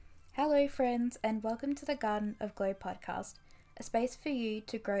Hello, friends, and welcome to the Garden of Glow podcast, a space for you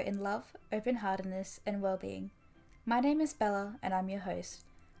to grow in love, open-heartedness, and well-being. My name is Bella, and I'm your host.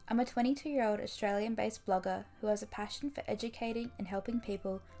 I'm a 22-year-old Australian-based blogger who has a passion for educating and helping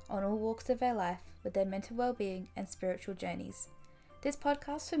people on all walks of their life with their mental well-being and spiritual journeys. This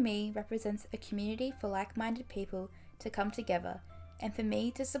podcast for me represents a community for like-minded people to come together, and for me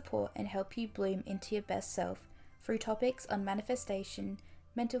to support and help you bloom into your best self through topics on manifestation,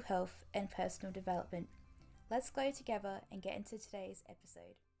 mental health, and personal development. Let's glow together and get into today's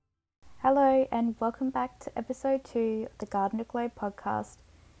episode. Hello, and welcome back to episode 2 of the Garden of Glow podcast.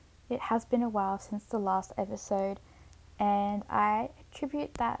 It has been a while since the last episode, and I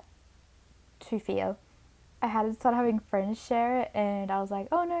attribute that to fear. I had started having friends share it, and I was like,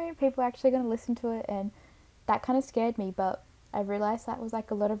 oh no, people are actually going to listen to it, and that kind of scared me, but I realized that was like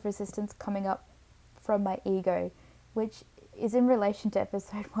a lot of resistance coming up from my ego, which is in relation to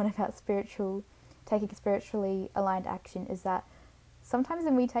episode 1 about taking spiritually aligned action, is that sometimes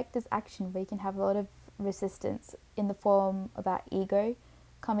when we take this action, we can have a lot of resistance in the form of our ego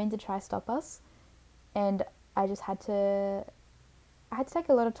coming to try stop us. And I had to take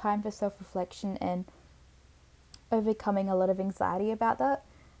a lot of time for self-reflection and overcoming a lot of anxiety about that.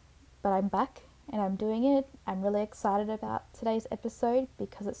 But I'm back and I'm doing it. I'm really excited about today's episode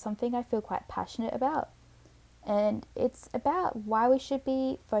because it's something I feel quite passionate about. And it's about why we should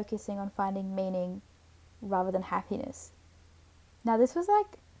be focusing on finding meaning rather than happiness. Now, this was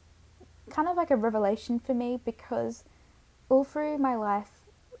kind of like a revelation for me because all through my life,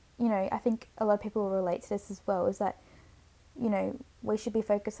 I think a lot of people will relate to this as well, is that, we should be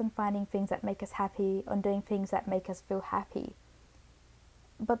focused on finding things that make us happy, on doing things that make us feel happy.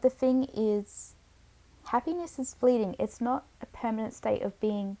 But the thing is, happiness is fleeting. It's not a permanent state of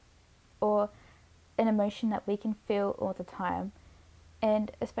being or an emotion that we can feel all the time.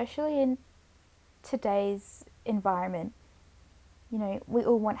 And especially in today's environment, we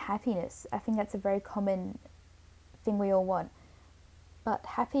all want happiness. I think that's a very common thing we all want. But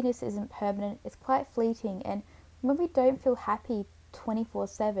happiness isn't permanent, it's quite fleeting. And when we don't feel happy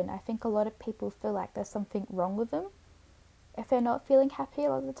 24/7, I think a lot of people feel like there's something wrong with them if they're not feeling happy a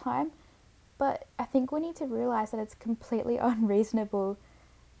lot of the time. But I think we need to realize that it's completely unreasonable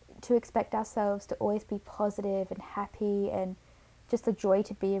to expect ourselves to always be positive and happy and just a joy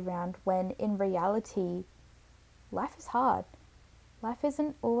to be around, when in reality, life is hard. Life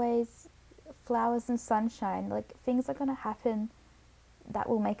isn't always flowers and sunshine. Things are going to happen that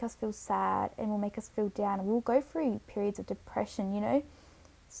will make us feel sad and will make us feel down. We'll go through periods of depression,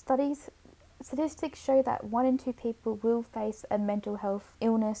 Statistics show that 1 in 2 people will face a mental health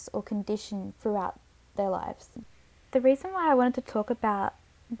illness or condition throughout their lives. The reason why I wanted to talk about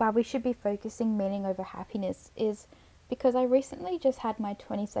why we should be focusing meaning over happiness is because I recently just had my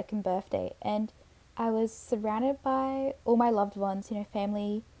 22nd birthday, and I was surrounded by all my loved ones,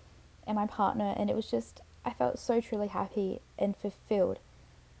 family and my partner, and it was just, I felt so truly happy and fulfilled.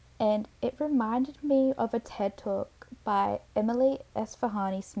 And it reminded me of a TED Talk by Emily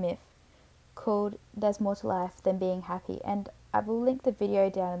Esfahani Smith called There's More to Life Than Being Happy, and I will link the video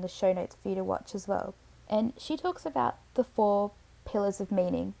down in the show notes for you to watch as well. And she talks about the 4 pillars of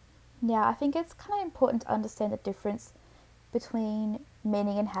meaning. Now, I think it's kind of important to understand the difference between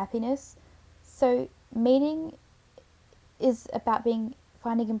meaning and happiness. So, meaning is about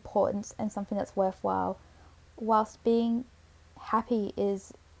finding importance and something that's worthwhile, whilst being happy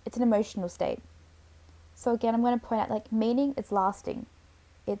it's an emotional state. So again, I'm going to point out, meaning is lasting.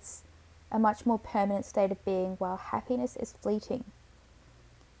 It's a much more permanent state of being, while happiness is fleeting.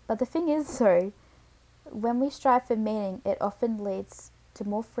 But the thing is, though, when we strive for meaning, it often leads to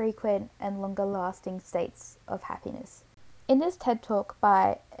more frequent and longer lasting states of happiness. In this TED Talk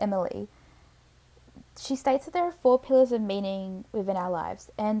by Emily, she states that there are 4 pillars of meaning within our lives,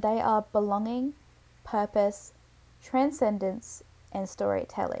 and they are belonging, purpose, transcendence, and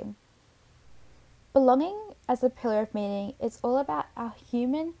storytelling. Belonging as a pillar of meaning is all about our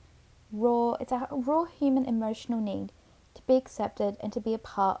raw human emotional need to be accepted and to be a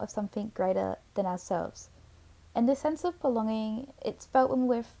part of something greater than ourselves. And this sense of belonging, it's felt when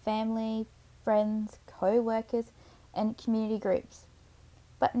we're with family, friends, co-workers, and community groups.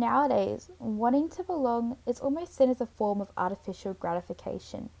 But nowadays, wanting to belong is almost seen as a form of artificial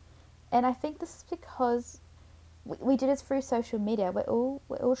gratification. And I think this is because we do this through social media. We're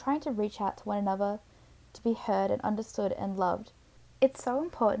all trying to reach out to one another to be heard and understood and loved. It's so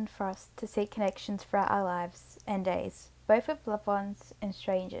important for us to seek connections throughout our lives and days, both with loved ones and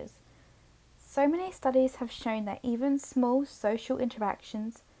strangers. So many studies have shown that even small social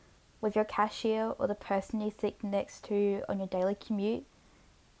interactions with your cashier or the person you sit next to on your daily commute,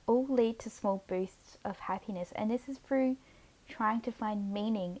 all lead to small boosts of happiness, and this is through trying to find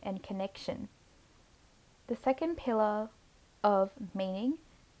meaning and connection. The second pillar of meaning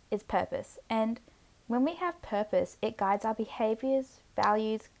is purpose, and when we have purpose, it guides our behaviors,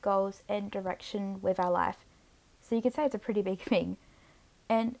 values, goals, and direction with our life. So you could say it's a pretty big thing.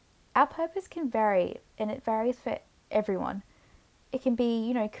 And our purpose can vary, and it varies for everyone. It can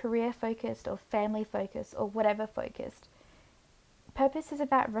be, career focused or family focused or whatever focused. Purpose is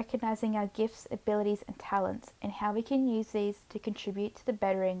about recognizing our gifts, abilities, and talents and how we can use these to contribute to the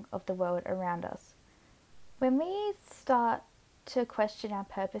bettering of the world around us. When we start to question our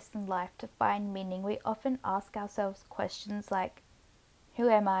purpose in life, to find meaning, we often ask ourselves questions like, who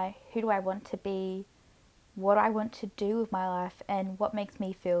am I? Who do I want to be? What do I want to do with my life? And what makes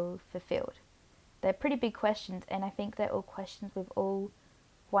me feel fulfilled? They're pretty big questions, and I think they're all questions we've all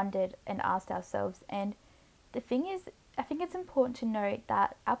wondered and asked ourselves. And the thing is, I think it's important to note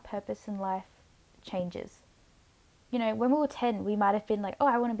that our purpose in life changes. When we were 10, we might have been like, oh,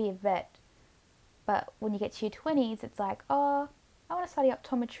 I want to be a vet. But when you get to your 20s, it's like, oh, I want to study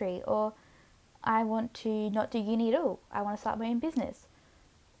optometry, or I want to not do uni at all. I want to start my own business.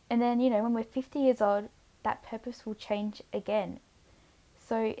 And then, when we're 50 years old, that purpose will change again.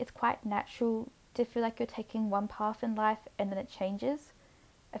 So it's quite natural to feel like you're taking one path in life and then it changes.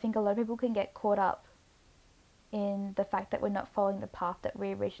 I think a lot of people can get caught up in the fact that we're not following the path that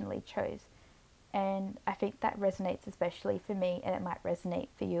we originally chose. And I think that resonates especially for me, and it might resonate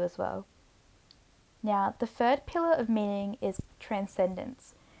for you as well. Now, the third pillar of meaning is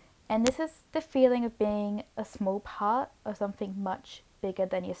transcendence. And this is the feeling of being a small part of something much bigger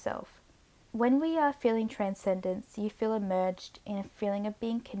than yourself. When we are feeling transcendence, you feel immersed in a feeling of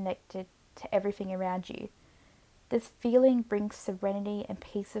being connected to everything around you. This feeling brings serenity and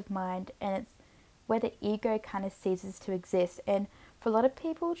peace of mind, and it's where the ego kind of ceases to exist. And for a lot of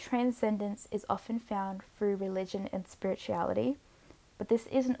people, transcendence is often found through religion and spirituality. But this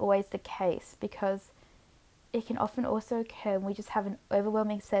isn't always the case, because it can often also occur when we just have an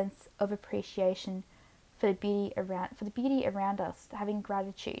overwhelming sense of appreciation for the beauty around us, having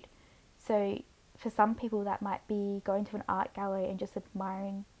gratitude. So for some people that might be going to an art gallery and just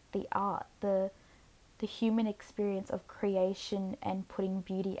admiring the art, the human experience of creation and putting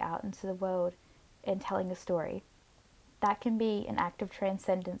beauty out into the world and telling a story. That can be an act of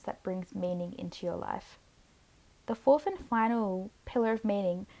transcendence that brings meaning into your life. The fourth and final pillar of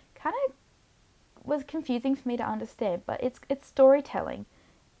meaning kind of was confusing for me to understand, but it's storytelling.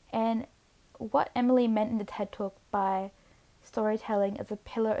 And what Emily meant in the TED Talk by storytelling as a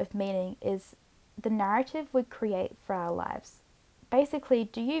pillar of meaning is the narrative we create for our lives. Basically,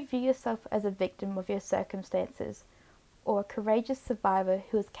 do you view yourself as a victim of your circumstances, or a courageous survivor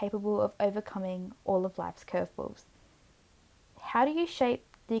who is capable of overcoming all of life's curveballs? How do you shape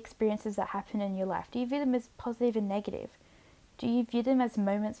the experiences that happen in your life? Do you view them as positive and negative? Do you view them as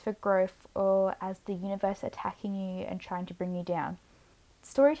moments for growth, or as the universe attacking you and trying to bring you down?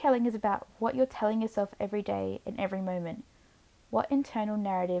 Storytelling is about what you're telling yourself every day and every moment. What internal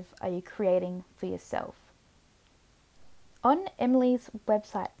narrative are you creating for yourself? On Emily's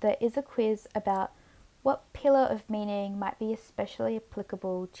website, there is a quiz about what pillar of meaning might be especially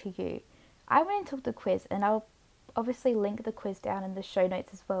applicable to you. I went and took the quiz, and I'll obviously link the quiz down in the show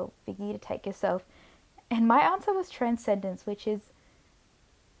notes as well for you to take yourself. And my answer was transcendence, which is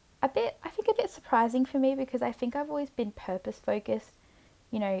a bit surprising for me, because I think I've always been purpose focused,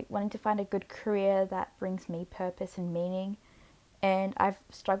 wanting to find a good career that brings me purpose and meaning. And I've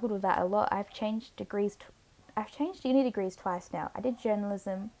struggled with that a lot. I've changed uni degrees twice now. I did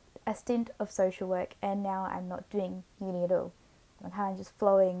journalism, a stint of social work, and now I'm not doing uni at all. I'm kind of just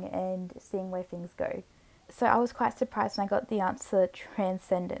flowing and seeing where things go. So I was quite surprised when I got the answer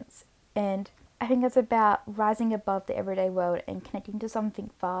transcendence. And I think it's about rising above the everyday world and connecting to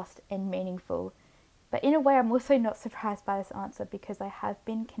something vast and meaningful. But in a way, I'm also not surprised by this answer, because I have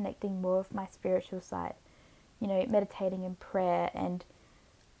been connecting more with my spiritual side, meditating and prayer, and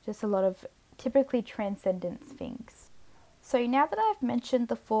just a lot of typically transcendence things. So now that I've mentioned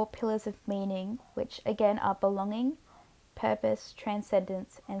the 4 pillars of meaning, which again are belonging, purpose,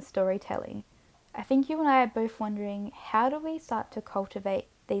 transcendence, and storytelling, I think you and I are both wondering, how do we start to cultivate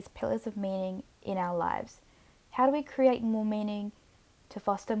these pillars of meaning in our lives? How do we create more meaning to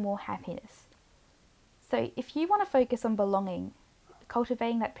foster more happiness? So if you want to focus on belonging,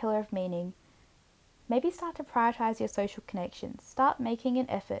 cultivating that pillar of meaning, maybe start to prioritize your social connections. Start making an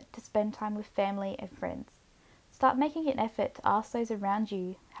effort to spend time with family and friends. Start making an effort to ask those around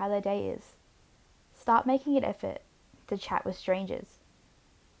you how their day is. Start making an effort to chat with strangers.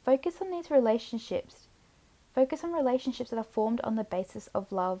 Focus on these relationships Focus on relationships that are formed on the basis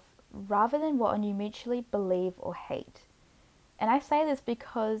of love rather than what you mutually believe or hate. And I say this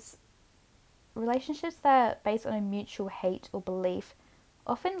because relationships that are based on a mutual hate or belief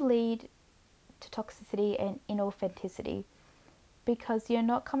often lead to toxicity and inauthenticity because you're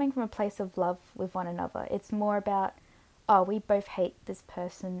not coming from a place of love with one another. It's more about, oh, we both hate this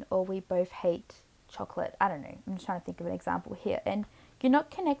person or we both hate chocolate. I don't know. I'm just trying to think of an example here. And you're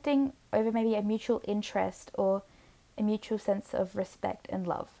not connecting over maybe a mutual interest or a mutual sense of respect and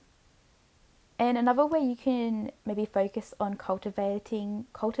love. And another way you can maybe focus on cultivating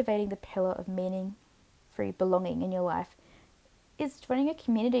the pillar of meaning through belonging in your life is joining a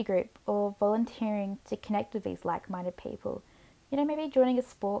community group or volunteering to connect with these like-minded people. Maybe joining a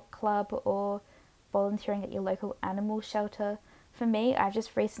sport club or volunteering at your local animal shelter. For me, I've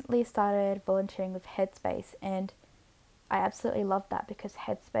just recently started volunteering with Headspace, and I absolutely love that because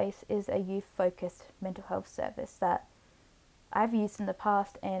Headspace is a youth-focused mental health service that I've used in the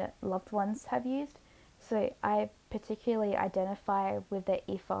past and loved ones have used. So I particularly identify with their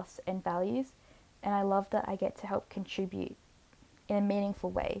ethos and values, and I love that I get to help contribute in a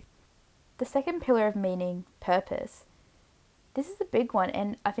meaningful way. The second pillar of meaning, purpose. This is a big one,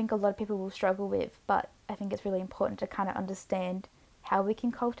 and I think a lot of people will struggle with, but I think it's really important to kind of understand how we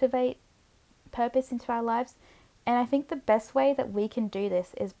can cultivate purpose into our lives. And I think the best way that we can do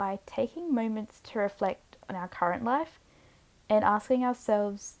this is by taking moments to reflect on our current life and asking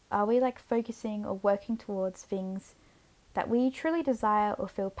ourselves, are we focusing or working towards things that we truly desire or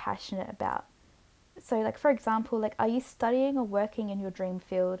feel passionate about? So for example, are you studying or working in your dream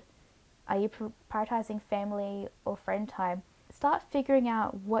field? Are you prioritizing family or friend time? Start figuring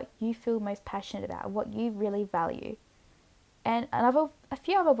out what you feel most passionate about, what you really value. And a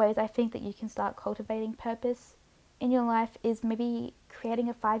few other ways I think that you can start cultivating purpose in your life is maybe creating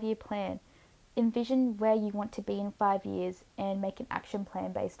a 5-year plan. Envision where you want to be in 5 years and make an action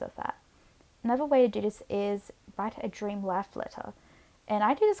plan based off that. Another way to do this is write a dream life letter. And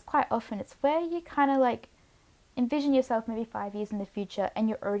I do this quite often. It's where you kind of envision yourself maybe 5 years in the future and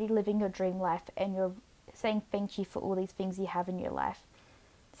you're already living your dream life and you're saying thank you for all these things you have in your life.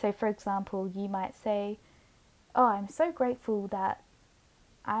 So for example, you might say, oh, I'm so grateful that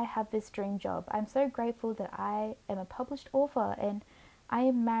I have this dream job. I'm so grateful that I am a published author and I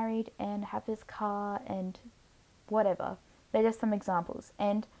am married and have this car and whatever. They're just some examples.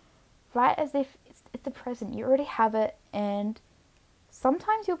 And write as if it's the present. You already have it, and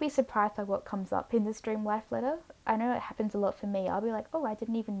sometimes you'll be surprised by what comes up in this dream life letter. I know it happens a lot for me. I'll be like, oh, I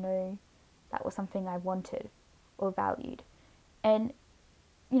didn't even know that was something I wanted or valued. And,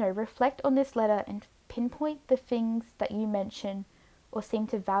 reflect on this letter and pinpoint the things that you mention or seem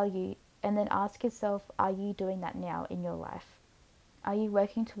to value, and then ask yourself, are you doing that now in your life? Are you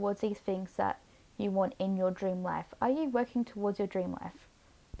working towards these things that you want in your dream life? Are you working towards your dream life?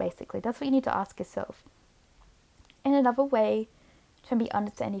 Basically, that's what you need to ask yourself. And another way to maybe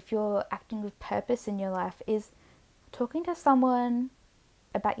understand if you're acting with purpose in your life is talking to someone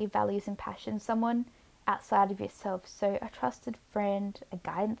about your values and passions, someone outside of yourself. So a trusted friend, a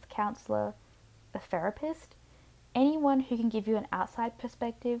guidance counselor, a therapist, anyone who can give you an outside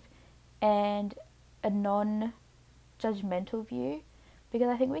perspective and a non-judgmental view, because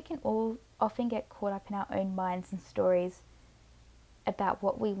I think we can all often get caught up in our own minds and stories about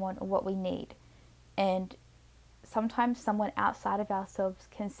what we want or what we need. And sometimes someone outside of ourselves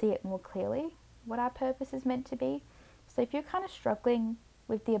can see it more clearly, what our purpose is meant to be. So if you're kind of struggling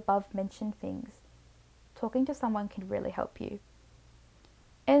with the above mentioned things, talking to someone can really help you.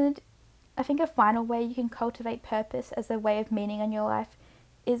 And I think a final way you can cultivate purpose as a way of meaning in your life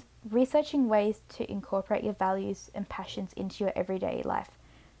is researching ways to incorporate your values and passions into your everyday life.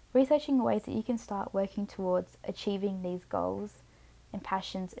 Researching ways that you can start working towards achieving these goals and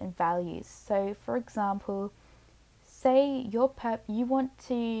passions and values. So for example, say you want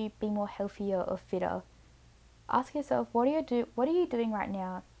to be more healthier or fitter. Ask yourself, what are you doing right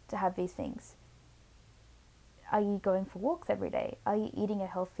now to have these things? Are you going for walks every day? Are you eating a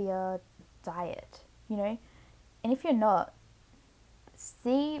healthier diet? And if you're not,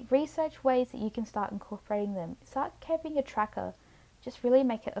 research ways that you can start incorporating them. Start keeping a tracker. Just really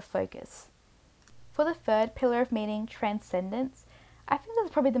make it a focus. For the third pillar of meaning, transcendence, I think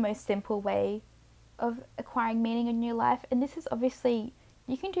that's probably the most simple way of acquiring meaning in your life. And this is obviously,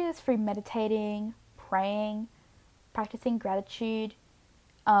 you can do this through meditating, praying, practicing gratitude,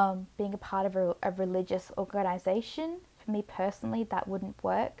 being a part of a religious organization. For me personally, that wouldn't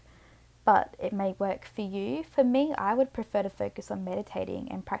work, but it may work for you. For me, I would prefer to focus on meditating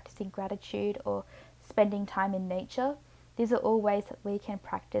and practicing gratitude or spending time in nature. These are all ways that we can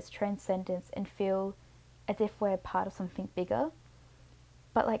practice transcendence and feel as if we're part of something bigger.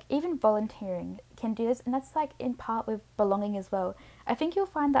 But like even volunteering can do this, and that's like in part with belonging as well. I think you'll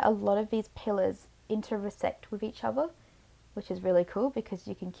find that a lot of these pillars intersect with each other, which is really cool because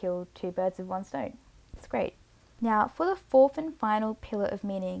you can kill two birds with one stone. It's great. Now for the fourth and final pillar of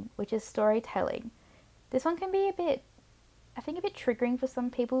meaning, which is storytelling. This one can be a bit triggering for some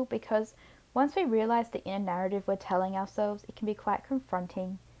people, because once we realize the inner narrative we're telling ourselves, it can be quite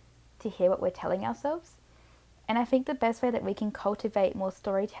confronting to hear what we're telling ourselves. And I think the best way that we can cultivate more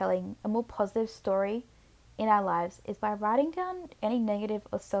storytelling, a more positive story in our lives, is by writing down any negative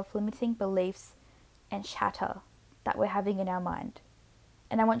or self-limiting beliefs and chatter that we're having in our mind.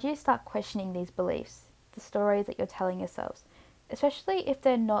 And I want you to start questioning these beliefs, the stories that you're telling yourselves, especially if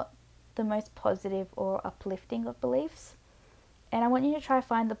they're not the most positive or uplifting of beliefs. And I want you to try to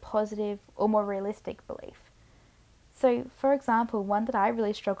find the positive or more realistic belief. So, for example, one that I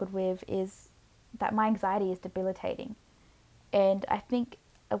really struggled with is that my anxiety is debilitating. And I think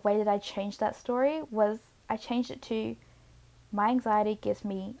a way that I changed that story was I changed it to, my anxiety gives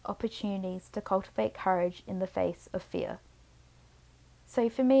me opportunities to cultivate courage in the face of fear. So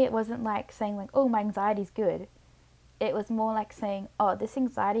for me, it wasn't like saying like, oh, my anxiety is good. It was more like saying, oh, this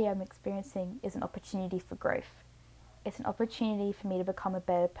anxiety I'm experiencing is an opportunity for growth. It's an opportunity for me to become a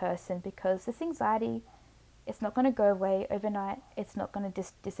better person, because this anxiety, it's not going to go away overnight. It's not going to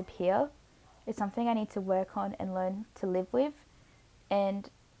disappear. It's something I need to work on and learn to live with, and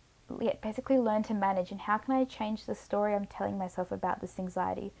basically learn to manage. And how can I change the story I'm telling myself about this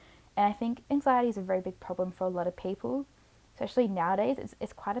anxiety? And I think anxiety is a very big problem for a lot of people, especially nowadays.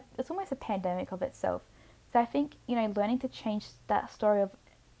 It's almost a pandemic of itself. So I think, learning to change that story of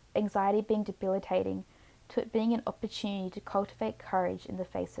anxiety being debilitating to it being an opportunity to cultivate courage in the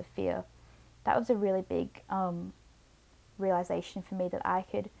face of fear. That was a really big realization for me, that I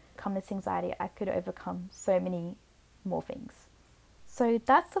could overcome this anxiety. I could overcome so many more things. So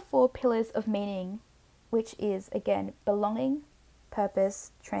that's the 4 pillars of meaning, which is, again, belonging,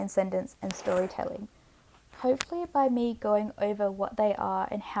 purpose, transcendence, and storytelling. Hopefully by me going over what they are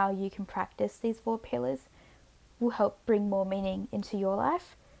and how you can practice these 4 pillars will help bring more meaning into your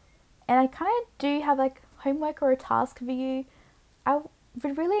life. And I kind of do have like homework or a task for you. I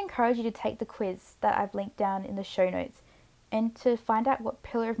would really encourage you to take the quiz that I've linked down in the show notes, and to find out what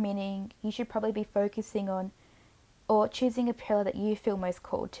pillar of meaning you should probably be focusing on, or choosing a pillar that you feel most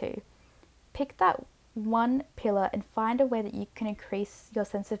called to. Pick that one pillar and find a way that you can increase your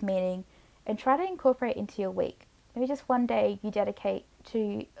sense of meaning, and try to incorporate into your week. Maybe just one day you dedicate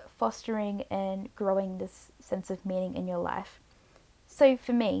to fostering and growing this sense of meaning in your life. So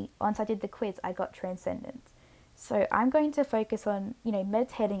for me, once I did the quiz, I got transcendence. So I'm going to focus on,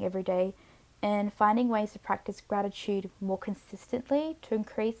 meditating every day and finding ways to practice gratitude more consistently to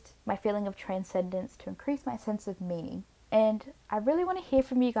increase my feeling of transcendence, to increase my sense of meaning. And I really want to hear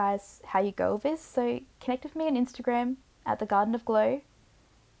from you guys how you go with this. So connect with me on Instagram at The Garden of Glow,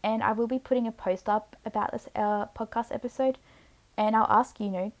 and I will be putting a post up about this podcast episode, and I'll ask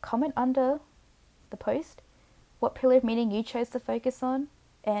you, comment under the post what pillar of meaning you chose to focus on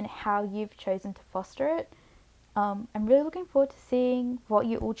and how you've chosen to foster it. I'm really looking forward to seeing what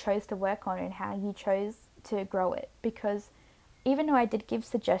you all chose to work on and how you chose to grow it, because even though I did give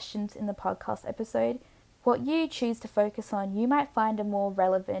suggestions in the podcast episode, what you choose to focus on, you might find a more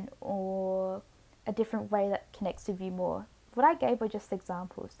relevant or a different way that connects with you more. What I gave were just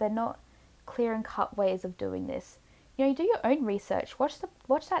examples. They're not clear and cut ways of doing this. You do your own research. Watch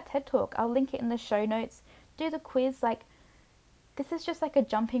that TED Talk. I'll link it in the show notes. Do the quiz. This is just like a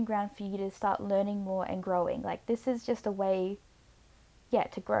jumping ground for you to start learning more and growing. This is just a way,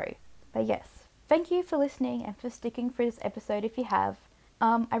 to grow. But yes, thank you for listening and for sticking through this episode if you have.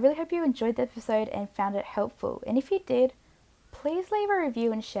 I really hope you enjoyed the episode and found it helpful. And if you did, please leave a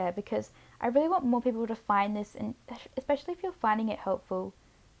review and share, because I really want more people to find this, and especially if you're finding it helpful,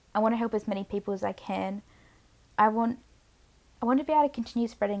 I want to help as many people as I can. I want to be able to continue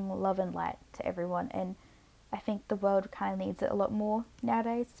spreading love and light to everyone, and I think the world kind of needs it a lot more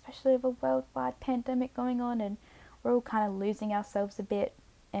nowadays, especially with a worldwide pandemic going on, and we're all kind of losing ourselves a bit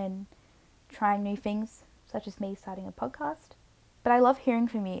and trying new things, such as me starting a podcast. But I love hearing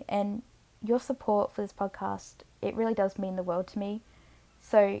from you, and your support for this podcast, it really does mean the world to me.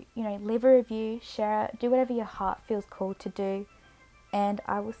 So, leave a review, share it, do whatever your heart feels called to do, and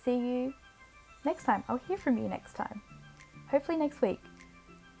I will see you next time. I'll hear from you next time. Hopefully next week.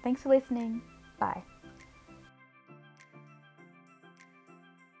 Thanks for listening. Bye.